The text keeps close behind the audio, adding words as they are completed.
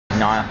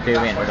No, do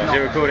we? Is it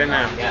recording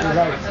now? Yeah.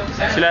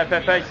 See you later,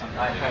 Pepe.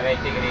 Right,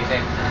 take it easy.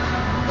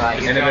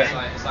 Right,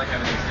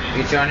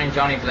 you're joining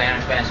Jonny Blair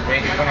and best break.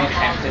 We're going to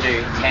attempt to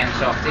do 10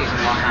 softies in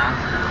one hand.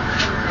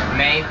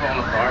 It may fall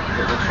apart,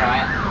 but we'll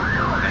try it.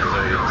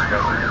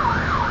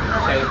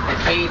 So the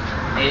key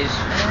is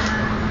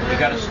you've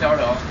got to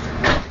start off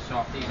with the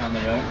softies on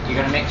their own. You've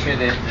got to make sure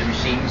that the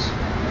machine's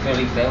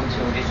fully filled,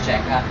 so we'll just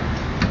check that.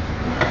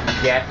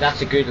 Yeah,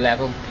 that's a good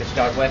level to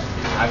start with.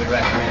 I would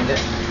recommend it.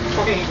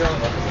 So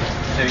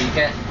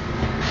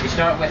you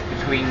start with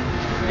between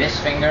this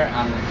finger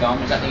and the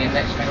thumb. Is that the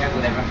index finger?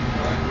 Whatever.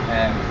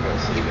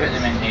 You put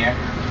them in here.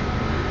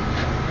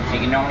 So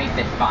you can normally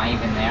fit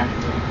 5 in there.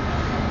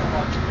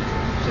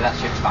 So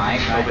that's your 5,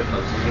 right?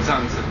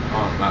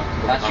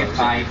 That's your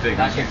 5.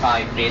 That's your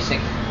 5 basic.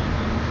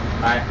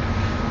 Right.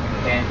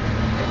 Then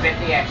to fit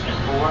the extra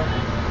 4,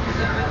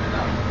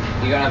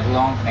 you're gonna have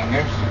long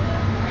fingers.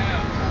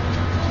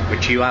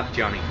 Which you have,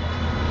 Johnny.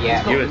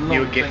 Yeah.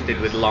 You're gifted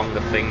with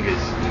longer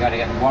fingers. You gotta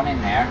get one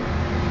in there,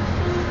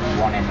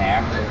 one in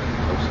there,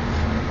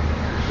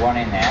 one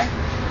in there,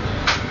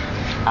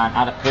 and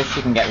at a push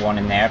you can get one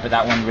in there, but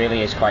that one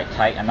really is quite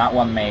tight, and that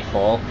one may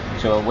fall,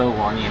 so I will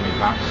warn you in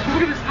advance.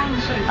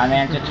 And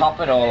then to top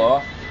it all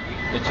off,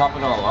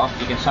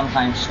 you can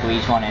sometimes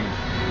squeeze one in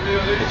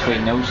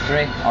between those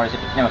 3, or is it?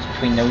 No, it's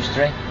between those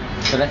 3.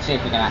 So let's see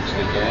if we can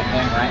actually do it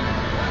here, right?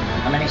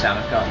 How many is that?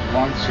 I've got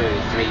 1, 2,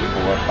 3,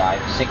 4, 5,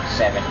 6,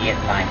 7, 8,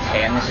 9,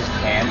 10. This is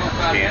 10.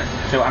 Yeah.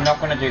 So I'm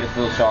not going to do the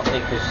full softie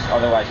because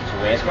otherwise it's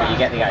a waste, but you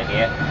get the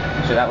idea.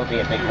 So that would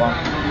be a big one.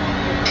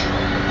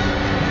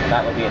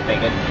 That would be a big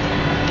one.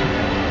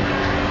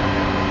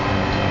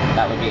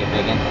 That would be a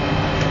big one.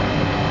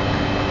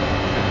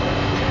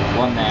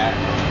 One there.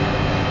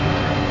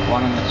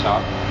 One on the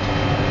top.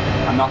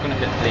 I'm not going to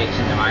put plates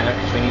in them either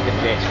because we need the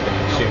plates for the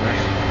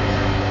consumers.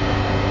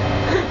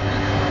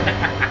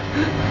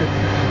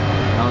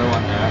 Another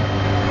one there.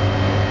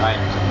 Right,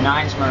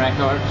 9's my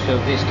record, so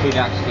this could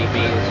actually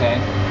be the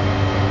 10.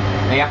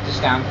 They have to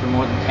stand for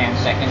more than 10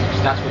 seconds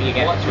because that's what you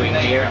get between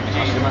here and the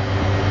customer.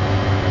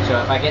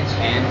 So if I get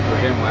 10,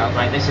 we're doing well.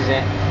 Right, this is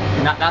it.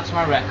 And that's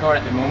my record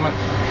at the moment.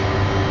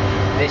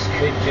 This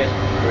could just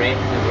break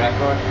the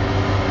record.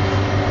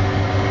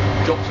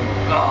 Drop some.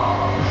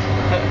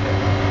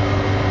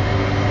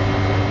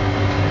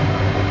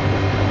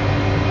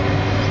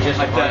 Just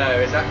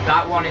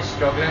that one is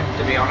struggling,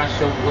 to be honest,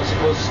 so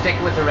we'll stick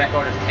with the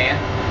record of 10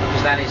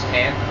 because that is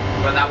 10,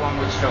 but that one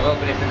would struggle.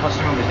 But if the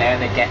customer was there,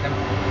 they'd get them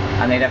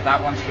and they'd have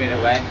that one straight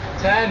away.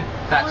 10.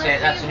 That's it,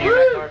 that's a new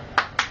record.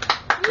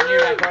 It's a new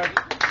record.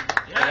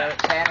 Yeah.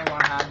 10 in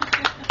one hand.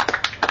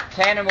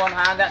 10 in one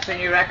hand, that's a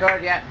new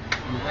record, yeah.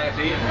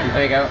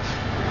 There you go.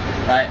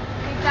 Right.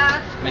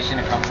 Mission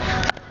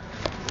accomplished.